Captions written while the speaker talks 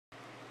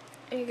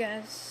Hey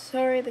guys,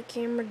 sorry the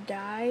camera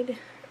died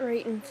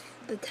right in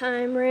the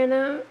time ran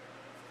out.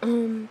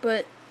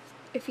 But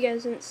if you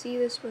guys didn't see,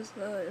 this was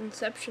the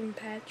Inception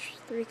patch,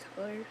 3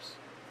 colors,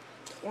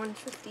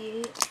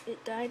 158.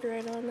 It died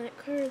right on that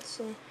card,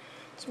 so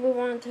let's move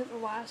on to the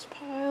last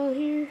pile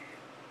here.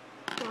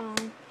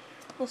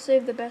 I'll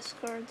save the best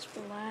cards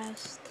for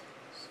last.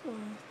 So,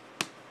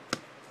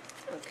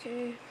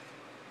 okay.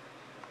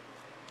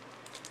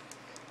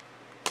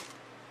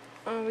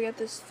 We got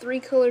this 3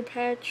 color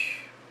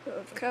patch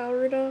of Kyle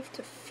Rudolph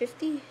to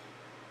 50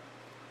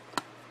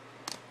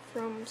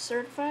 from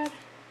Certified.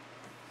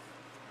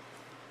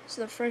 It's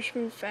the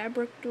freshman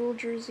fabric dual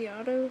jersey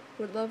auto.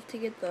 Would love to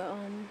get the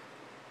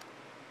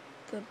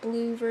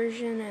blue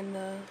version and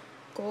the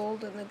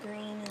gold and the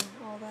green and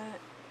all that.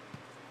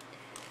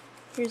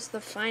 Here's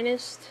the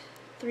finest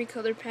 3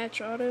 color patch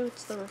auto.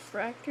 It's the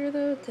refractor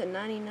though to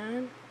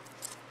 99.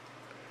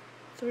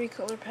 3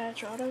 color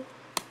patch auto.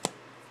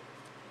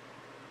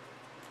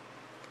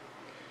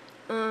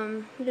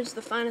 Here's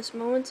the finest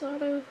moments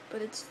auto,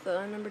 but it's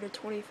the number to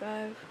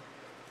 25.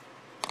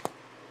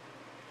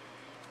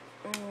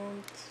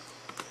 Let's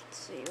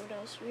see what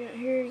else we got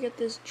here. You got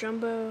this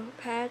jumbo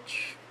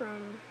patch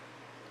from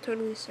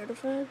Totally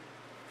Certified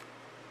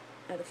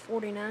at a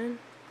 49.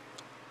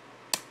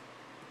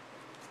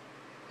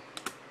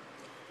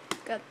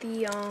 Got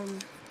the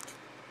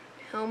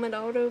helmet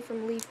auto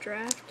from Leaf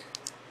Draft.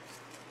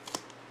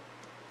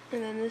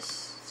 And then this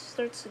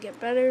starts to get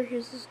better.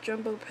 Here's this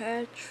jumbo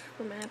patch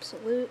from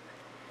Absolute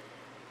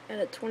at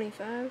a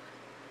 25.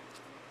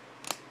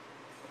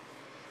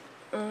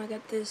 I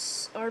got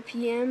this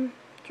RPM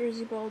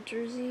Jersey Ball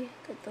jersey.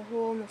 Got the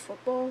hole in the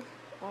football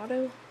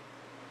auto.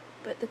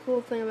 But the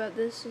cool thing about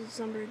this is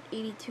numbered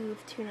 82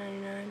 of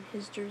 299,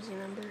 his jersey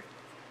number.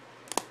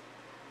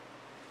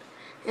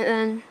 And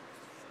then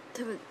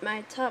to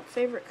my top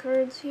favorite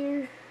cards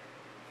here,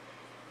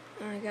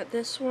 I got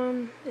this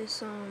one.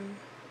 This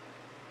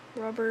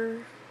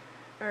rubber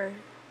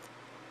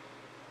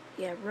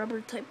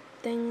type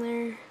thing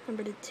there,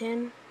 number to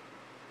 10.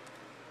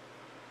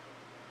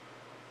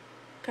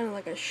 Kind of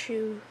like a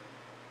shoe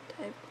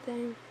type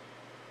thing.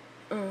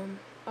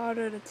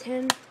 Auto to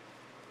 10.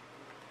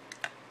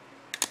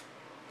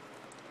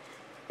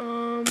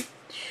 Let's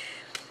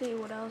see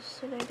what else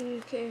did I do.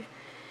 Okay.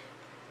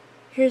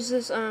 Here's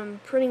this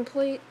printing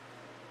plate,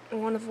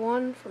 1 of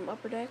 1 from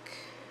Upper Deck.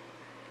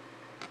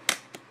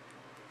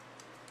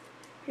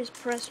 Here's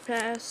Press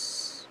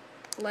Pass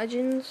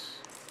Legends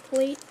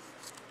plate,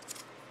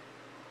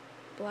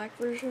 black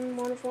version,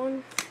 1 of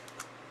 1.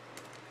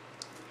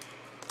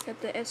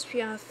 Got the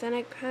SP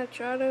Authentic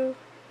patch auto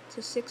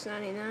to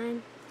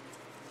 $6.99.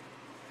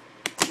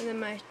 And then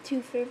my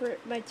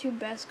two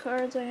best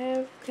cards I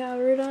have, Kyle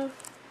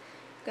Rudolph.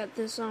 Got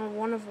this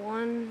 1 of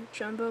 1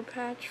 jumbo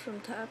patch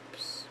from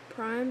Topps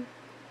Prime.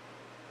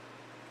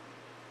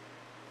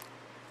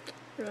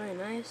 Really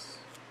nice,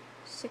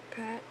 sick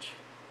patch.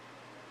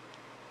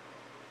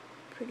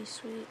 Pretty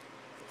sweet.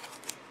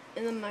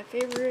 And then my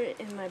favorite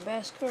and my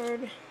best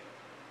card.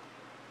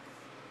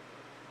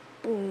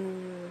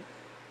 Boom.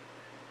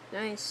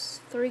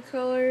 Nice. 3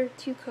 color,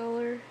 2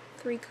 color,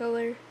 3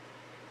 color,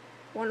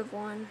 1 of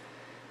 1.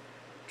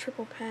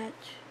 Triple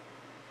patch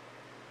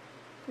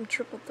from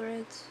Triple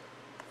Threads.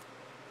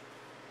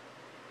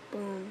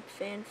 Boom.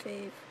 Fan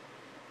fave.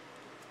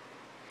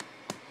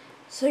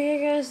 So yeah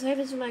guys, that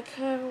is my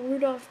Kyle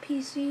Rudolph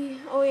PC.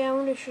 Oh yeah, I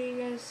want to show you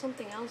guys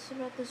something else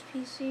about this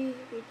PC,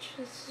 which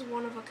this is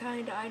one of a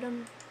kind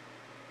item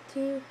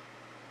too.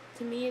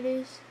 To me it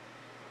is.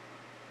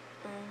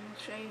 I'll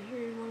show you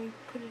here when we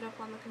put it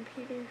up on the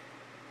computer.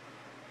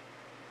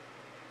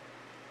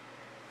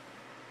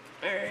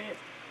 Alright.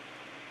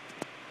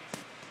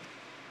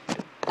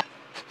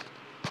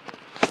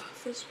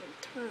 This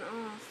would turn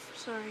off.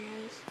 Sorry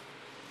guys.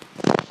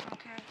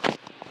 Okay.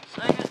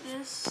 So I got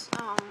this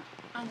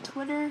on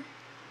Twitter.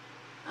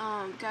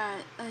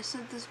 I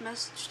sent this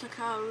message to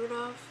Kyle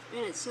Rudolph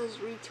and it says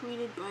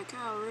retweeted by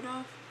Kyle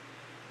Rudolph.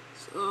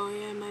 So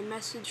yeah, my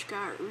message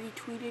got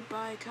retweeted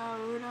by Kyle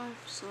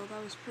Rudolph, so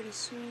that was pretty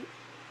sweet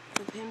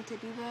of him to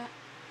do that.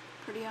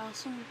 Pretty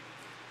awesome.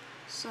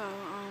 So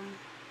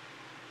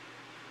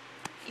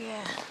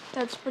yeah,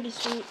 that's pretty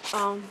sweet.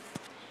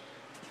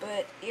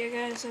 But yeah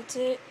guys, that's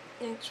it.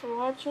 Thanks for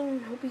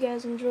watching. Hope you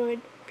guys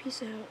enjoyed.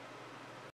 Peace out.